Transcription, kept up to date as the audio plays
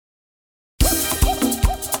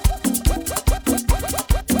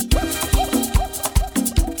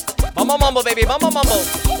Vamos mambo, baby, vamos mambo.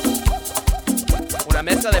 Una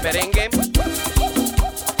mezcla de merengue,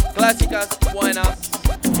 clásicas, buenas.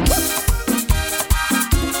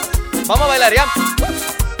 Vamos a bailar ya.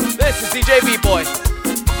 This is DJ B-Boy.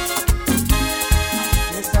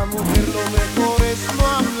 Esa mujer lo mejor es no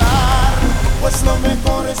hablar, pues lo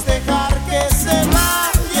mejor es dejar que se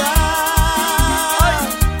vaya.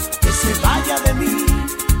 Que se vaya de mí,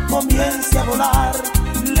 comience a volar,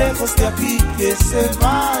 lejos de aquí que se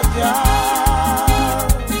vaya.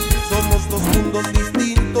 Somos dos mundos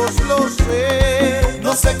distintos, lo sé.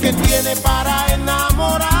 No sé qué tiene para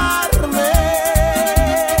enamorarme.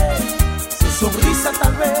 Su sonrisa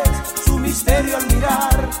tal vez, su misterio al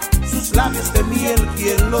mirar, sus labios de miel,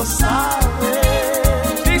 ¿quién lo sabe?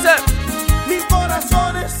 Dice: mil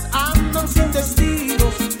corazones andan sin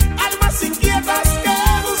destinos, almas inquietas que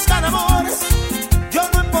buscan amores. Yo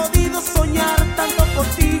no he podido soñar tanto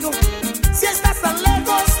contigo, si estás tan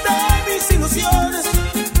lejos de mis ilusiones.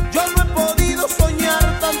 Yo no he podido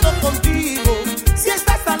soñar tanto contigo, si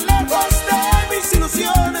estás tan lejos de mis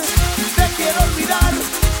ilusiones. Te quiero olvidar,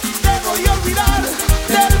 te voy a olvidar,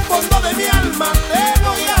 del fondo de mi alma te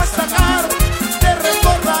voy a sacar. Te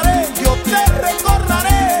recordaré, yo te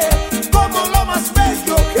recordaré, como lo más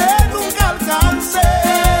bello que nunca alcancé.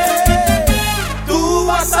 Tú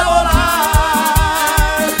vas a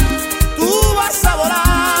volar, tú vas a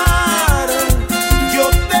volar. Yo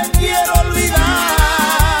te quiero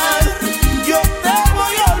olvidar, yo te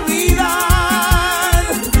voy a olvidar.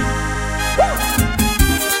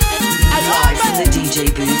 Live from the DJ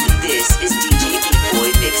booth, this is DJ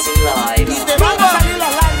B-Boy mixing live. Y te van a salir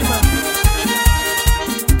las lágrimas.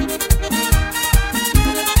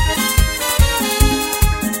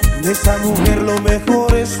 De esa mujer lo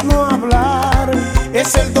mejor es no hablar,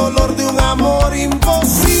 es el dolor de un amor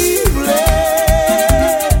imposible.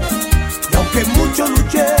 Y aunque mucho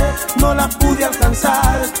luché, no la pude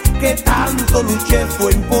alcanzar, que tanto luché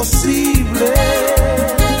fue imposible.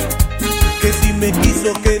 Que si me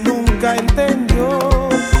quiso que nunca entendió,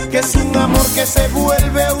 que es un amor que se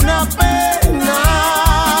vuelve una pena.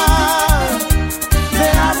 De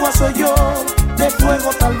agua soy yo, de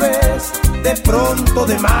fuego tal vez, de pronto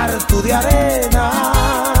de mar tú de arena.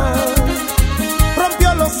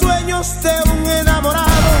 Rompió los sueños de un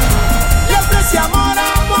enamorado, le ofrece amor,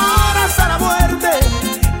 amor hasta la muerte.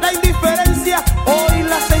 La indiferencia hoy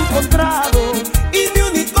la has encontrado, y mi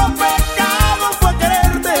único pecado fue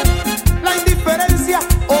quererte. La indiferencia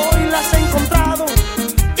hoy la has encontrado,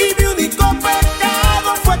 y mi único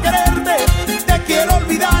pecado fue quererte. Te quiero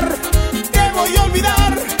olvidar, te voy a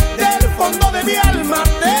olvidar, del fondo de mi alma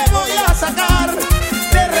te voy a sacar.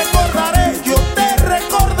 Te recordaré, yo te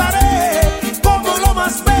recordaré, como lo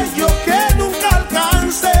más bello que nunca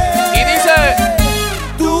alcancé. y dice: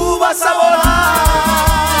 Tú vas a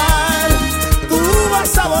volar, tú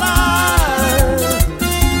vas a volar.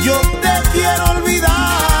 Yo te quiero olvidar,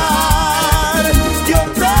 yo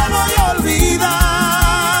te voy a olvidar.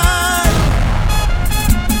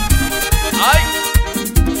 ay,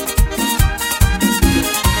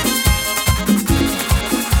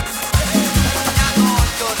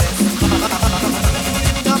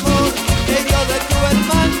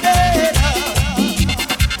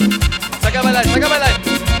 saca a bailar, saca a bailar.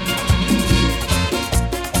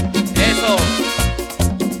 Eso.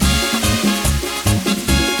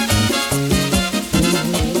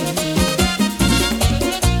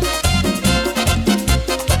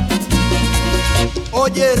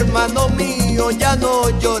 Oye, hermano mío, ya no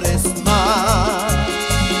llores más.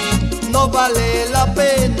 No vale la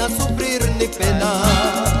pena sufrir ni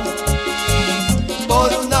penar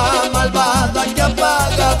por una malvada que ha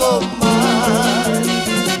pagado mal.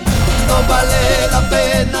 No vale la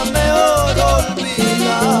pena, mejor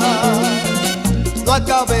olvidar. No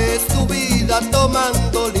acabes tu vida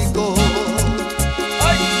tomando licor.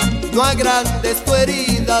 No agrandes tu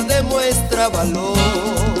herida, demuestra valor.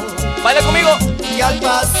 Baila conmigo. Y al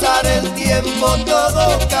pasar el tiempo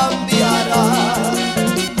todo cambiará,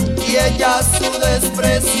 y ella su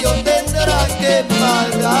desprecio tendrá que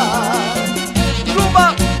pagar.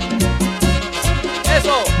 Rumba.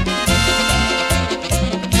 Eso.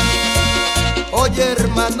 Oye,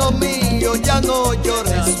 hermano mío, ya no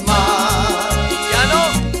llores más. Ya no.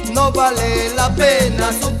 No vale la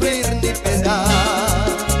pena sufrir ni penar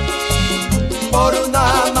por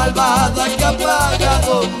una malvada que ha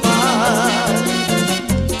pagado mal.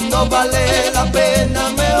 No vale la pena,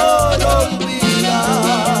 mejor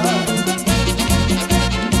olvidar.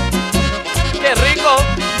 Qué rico.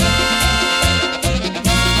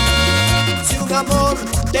 Si un amor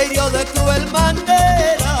te hirió de cruel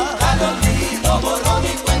manera, al olvido borró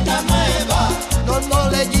mi cuenta nueva. No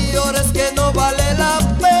le llores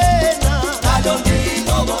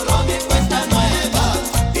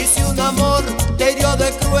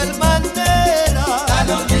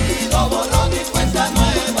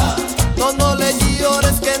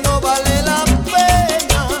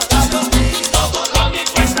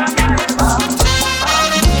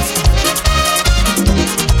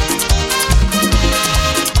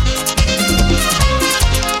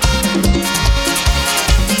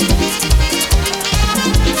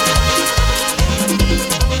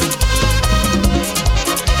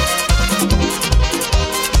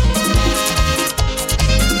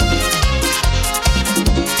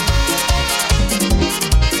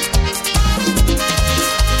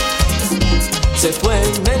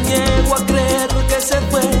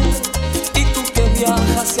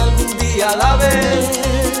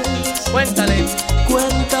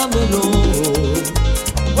Cuéntamelo.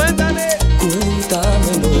 Cuéntame.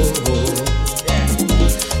 Cuéntamelo.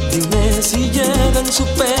 Dime si llega en su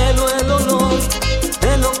pelo el olor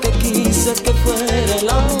de lo que quise que fuera el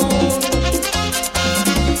amor.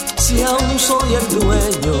 Si aún soy el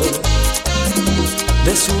dueño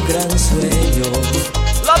de su gran sueño.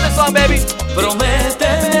 Love this song, baby.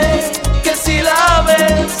 Prométeme que si la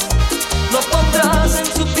ves, no pondrás en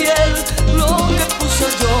su piel lo que puse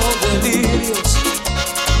yo, delirios,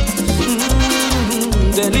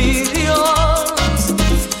 delirios.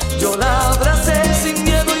 Yo la abracé sin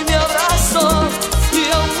miedo y me abrazó,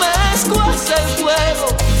 y aún me escuece el fuego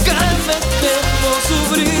que me quemó su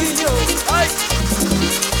brillo. Ay,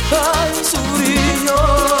 ay, su brillo.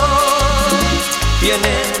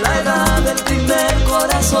 Tiene la edad del primer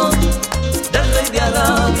corazón, del rey de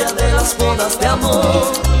Arabia, de las bodas de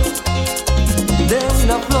amor, de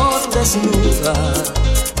una flor desnuda,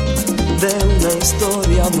 de una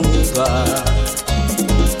historia muda.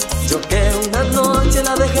 Yo que una noche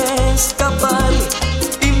la dejé escapar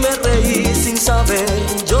y me reí sin saber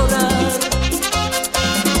llorar.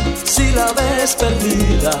 Si la ves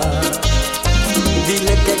perdida,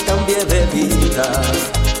 dile que cambié de vida.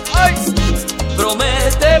 Ay.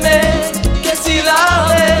 Prométeme que si la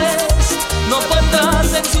ves, no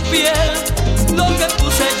pondrás en su piel lo que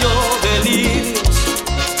puse yo, delirios,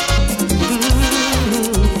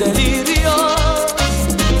 delirios.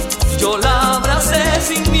 Yo la abracé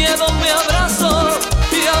sin miedo, me abrazó,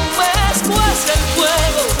 y aún me escuece el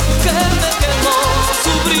fuego que me quemó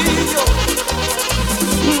su brillo,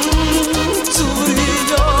 su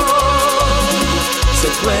brillo. Se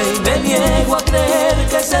fue y me niego a creer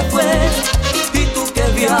que se fue.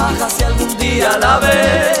 Viaja si algún día la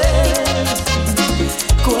ves.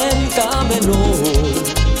 Cuéntamelo,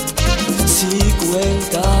 sí,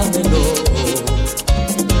 cuéntamelo.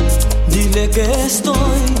 Dile que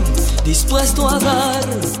estoy dispuesto a dar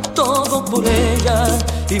todo por ella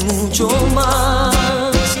y mucho más.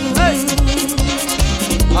 Hey.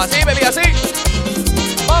 Así, baby, así.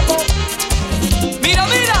 Vamos. Mira,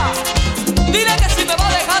 mira, dile que si me va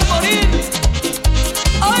a dejar morir.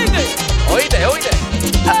 Oíste, oíste, oíste.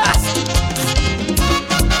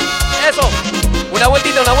 Eso, una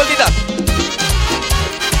vueltita, una vueltita.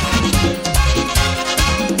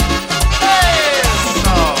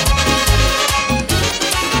 Eso.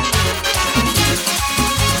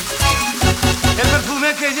 El perfume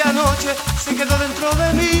aquella noche se quedó dentro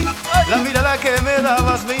de mí. La mirada que me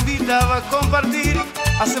dabas me invitaba a compartir.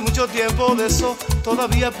 Hace mucho tiempo de eso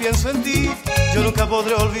todavía pienso en ti. Yo nunca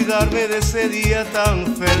podré olvidarme de ese día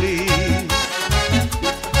tan feliz.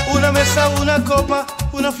 Una mesa, una copa,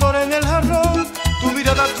 una flor en el jarrón. Tu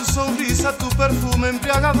mirada, tu sonrisa, tu perfume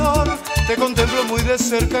embriagador. Te contemplo muy de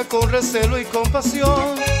cerca con recelo y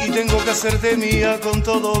compasión. Y tengo que hacerte mía con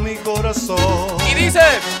todo mi corazón. Y dice: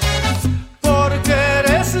 porque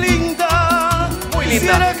eres linda. Muy linda.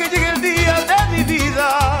 Quisiera que llegue el día de mi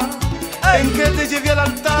vida, hey, en que te lleve al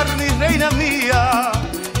altar, mi reina mía.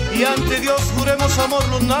 Y ante Dios juremos amor,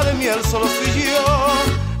 luna de miel, solo tú y yo.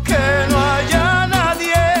 Que no haya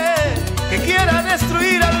nadie que quiera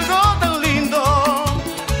destruir algo tan lindo,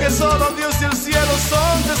 que solo Dios y el cielo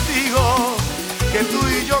son testigos, que tú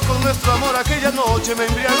y yo con nuestro amor aquella noche me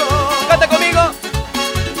embriagó. Canta conmigo.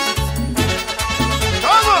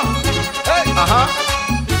 ¿Cómo? Hey. Ajá.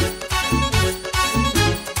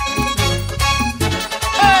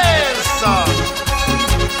 Eso.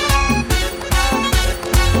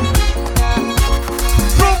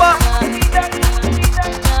 Rumba.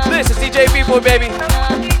 This is DJ B-Boy, baby.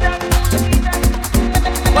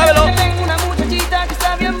 Muévelo. Tengo una muchachita que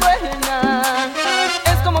está bien buena.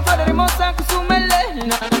 Es como flor hermosa con su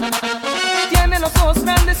melena. Tiene los ojos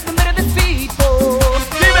grandes y verdecitos.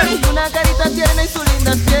 Y una carita tierna y su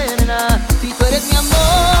linda pierna. Si tú eres mi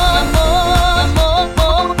amor,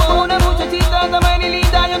 amor, amor, una muchachita tan buena y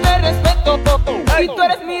linda, yo te respeto. Si tú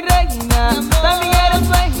eres mi reina, también eres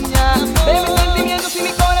dueña de mis sentimientos y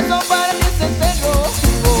mi corazón para ti es entero.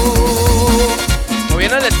 Muy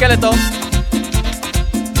bien el esqueleto.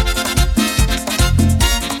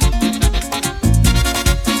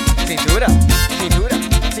 Cintura, cintura,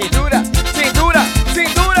 cintura, cintura,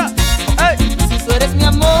 cintura. Hey. Si tú eres mi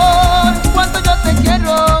amor, cuánto yo te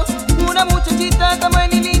quiero. Una muchachita tan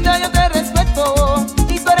buena y linda, yo te respeto.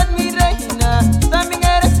 Y tú eres mi reina, también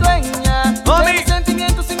eres dueña de mis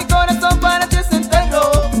sentimientos y mi corazón para ti es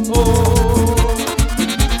entero.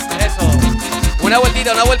 Eso. Una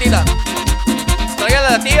vueltita, una vueltita. Tráigale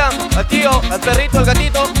a la tía, al tío, al perrito, al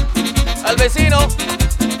gatito, al vecino,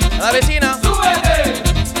 a la vecina. ¡Súbete!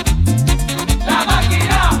 ¡La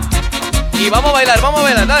máquina! Y vamos a bailar,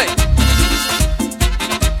 dale.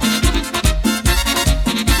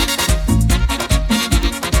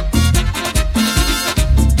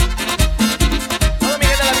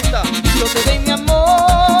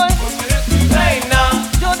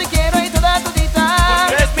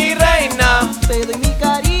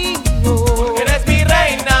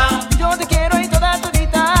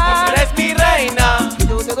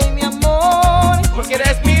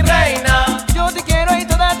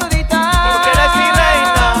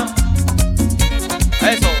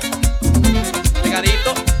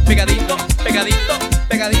 pegadito,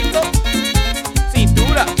 pegadito.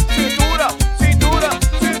 Cintura, cintura, cintura,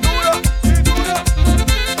 cintura, cintura.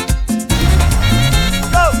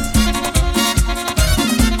 Go.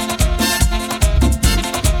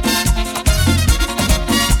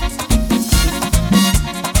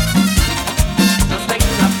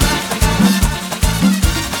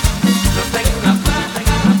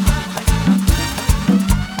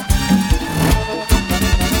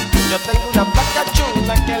 Yo tengo una flaca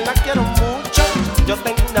chula que la quiero mucho. Yo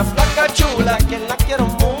tengo una flaca chula que la quiero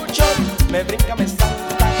mucho. Me brinca, me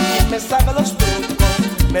salta y me sabe los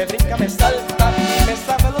trucos. Me brinca, me salta y me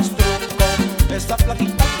sabe los trucos. Esa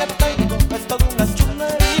flaquita que tengo es toda una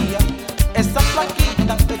chulería. Esa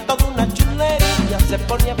flaquita es toda una chulería. Se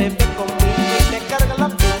pone a beber conmigo y me carga la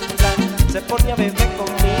pila. Se pone a beber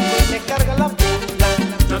conmigo y me carga la pila.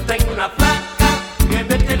 Yo tengo una flaca que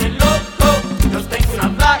me tiene loco. Yo tengo una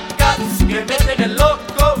flaca que me tiene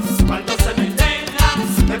loco. Cuando se menea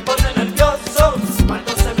me pone nervioso.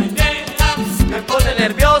 Cuando se menea me pone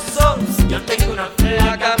nervioso. Yo tengo una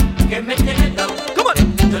flaca que me tiene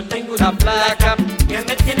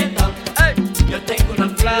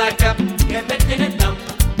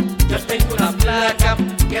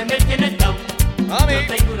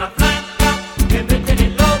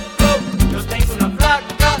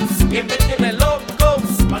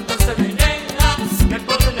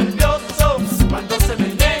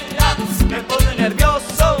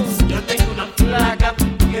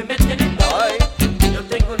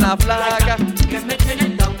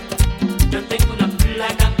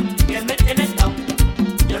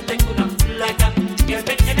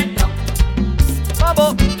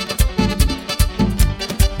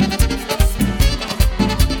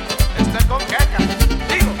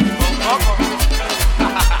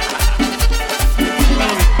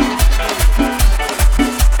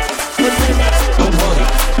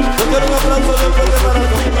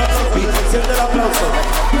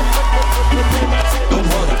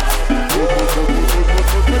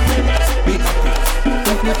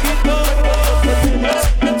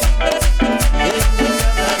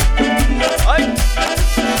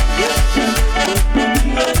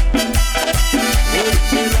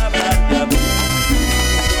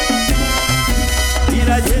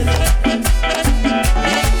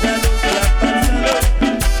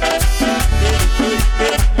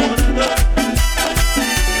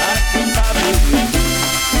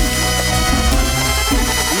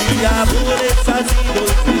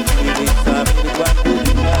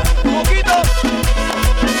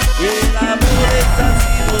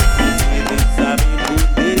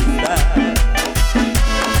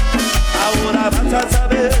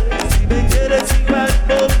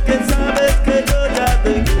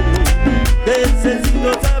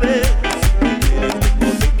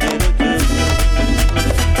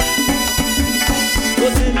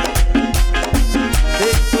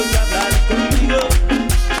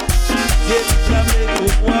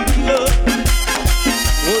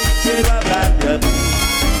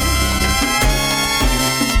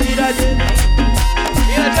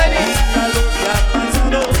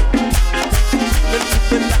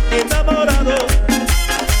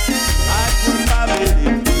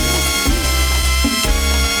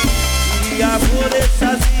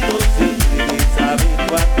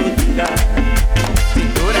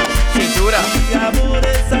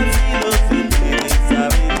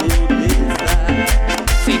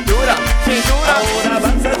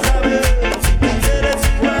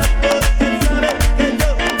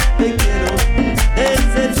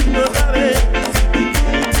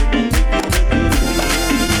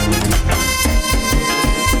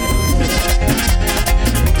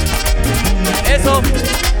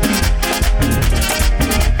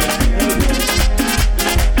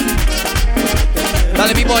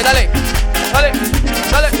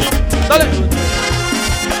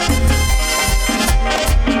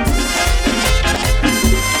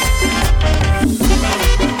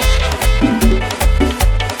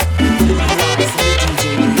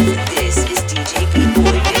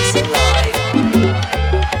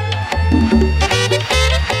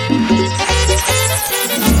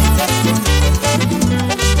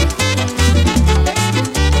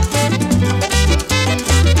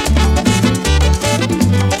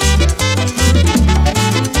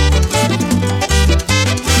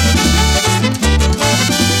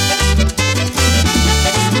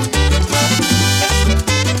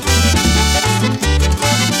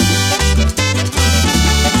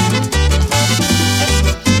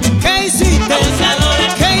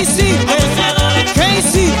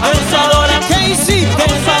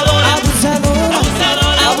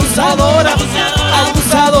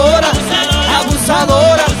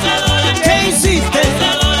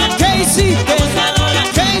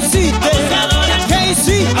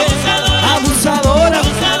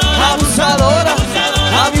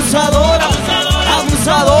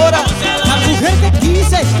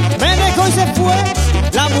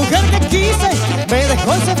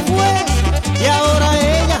hoy se fue y ahora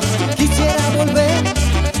ella quisiera volver.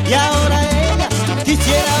 Y ahora ella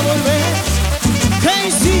quisiera volver. ¿Qué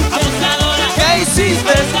hiciste? Abusadora. ¿Qué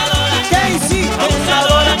hiciste? Abusadora. ¿Qué hiciste?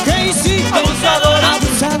 Abusadora. ¿Qué hiciste? Abusadora.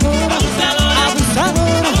 Abusadora.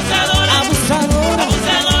 Abusadora. Abusadora. Abusadora.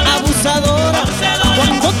 Abusadora. Abusadora.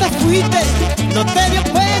 Cuando te fuiste, no te dio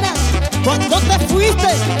pena. Cuando te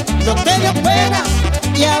fuiste, no te dio pena.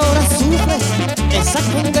 Y ahora sufres esa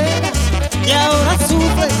condena. Y ahora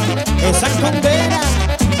sufres esa condena.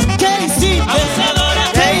 ¿Qué hiciste? Abusadora.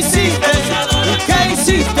 ¿Qué hiciste? Abusadora. ¿Qué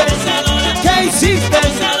hiciste? Abusadora. ¿Qué hiciste?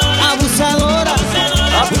 Abusadora.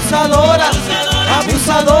 Abusadora.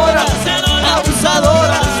 Abusadora. Abusadora.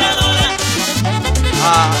 Abusadora.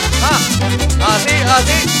 Así,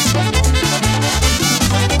 así.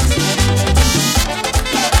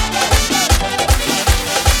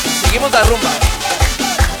 Seguimos la rumba.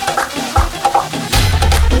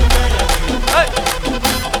 ¡Ay!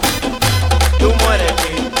 Tú mueres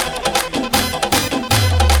aquí.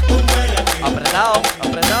 Apretado,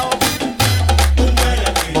 apretado.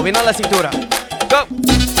 Moviendo la cintura. Go.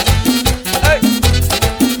 ¡Ay!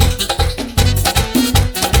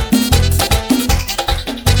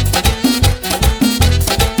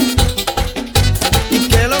 ¿Y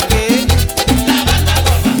qué lo que?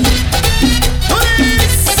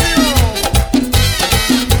 ¡Durísimo!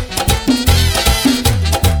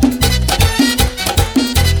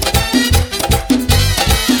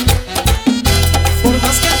 Por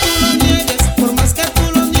más que tú lo niegues, por más que tú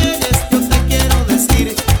lo niegues, yo te quiero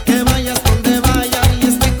decir que vayas donde vaya y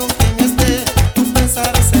esté con quien esté, tú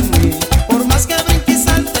pensarás en mí. Por más que brinque y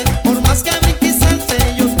salte,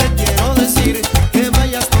 yo te quiero decir que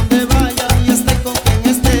vayas donde vaya y esté con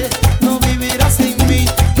quien esté, no vivirás sin mí.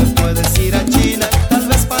 Tú puedes ir a China, tal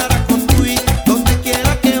vez para Cotuí, donde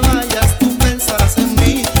quiera que vayas, tú pensarás en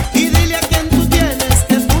mí. Y dile a quien tú tienes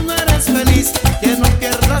que tú no eres feliz, que no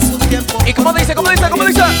pierdas su tiempo. ¿Y cómo dice? ¿Cómo dice? ¿Cómo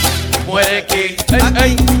dice? Muere aquí. ¡Ey,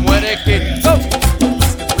 ey! Muere aquí. Go.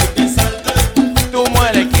 Tú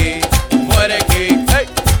muere aquí. Muere aquí. ¡Ey!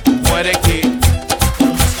 Muere aquí.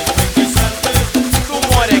 Tú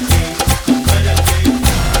muere aquí.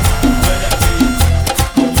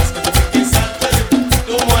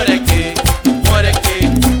 Tú muere aquí. Muere aquí.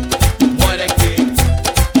 Muere aquí.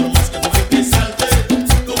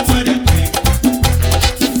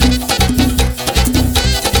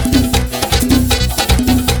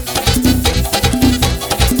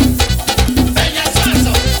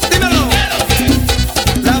 Dímelo.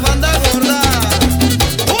 La banda gorda.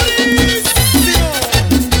 ¡Durísimo!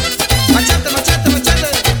 Machete, machete, machete.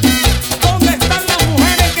 ¿Dónde están las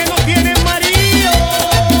mujeres que no tienen marido?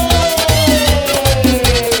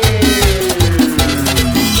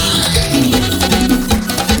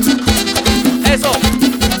 Eso.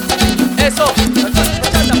 Eso.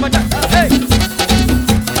 Bachata, bachata. ¡Ey!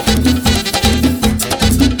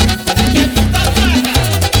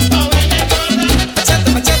 Machete,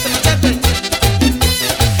 machete, machete.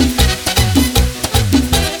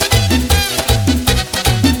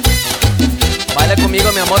 Baila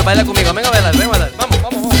conmigo, mi amor. Baila conmigo. Venga a bailar. Venga a bailar. Vamos,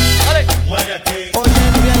 vamos, vamos. Dale. Oye,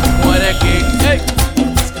 bien, Muere aquí. ¡Ey!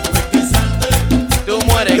 Tú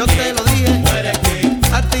mueres yo aquí. te lo dije. Muere aquí.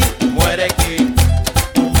 A ti. Muere aquí.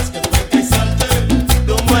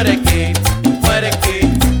 Tú muere aquí. Muere aquí.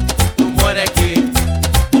 Tú muere aquí.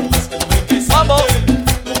 Vamos.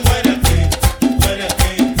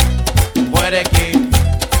 Muere aquí.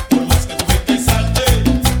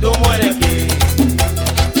 Tú muere aquí.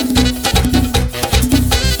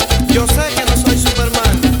 Yo sé que no soy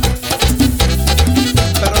Superman,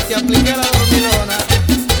 pero te apliqué la dormilona.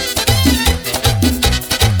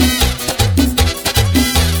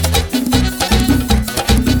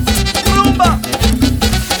 Rumba.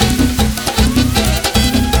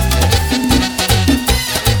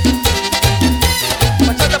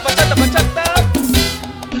 Bachata, bachata, bachata.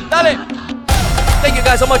 Dale. Thank you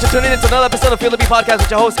guys so much for tuning in to another episode of Feel the Beat Podcast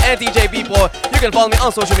with your host and DJ B-Boy. You can follow me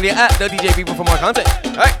on social media at the DJ B-Boy for more content.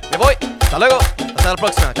 Alright, me voy. Hasta luego. Hasta la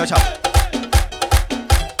próxima. Chao, chao.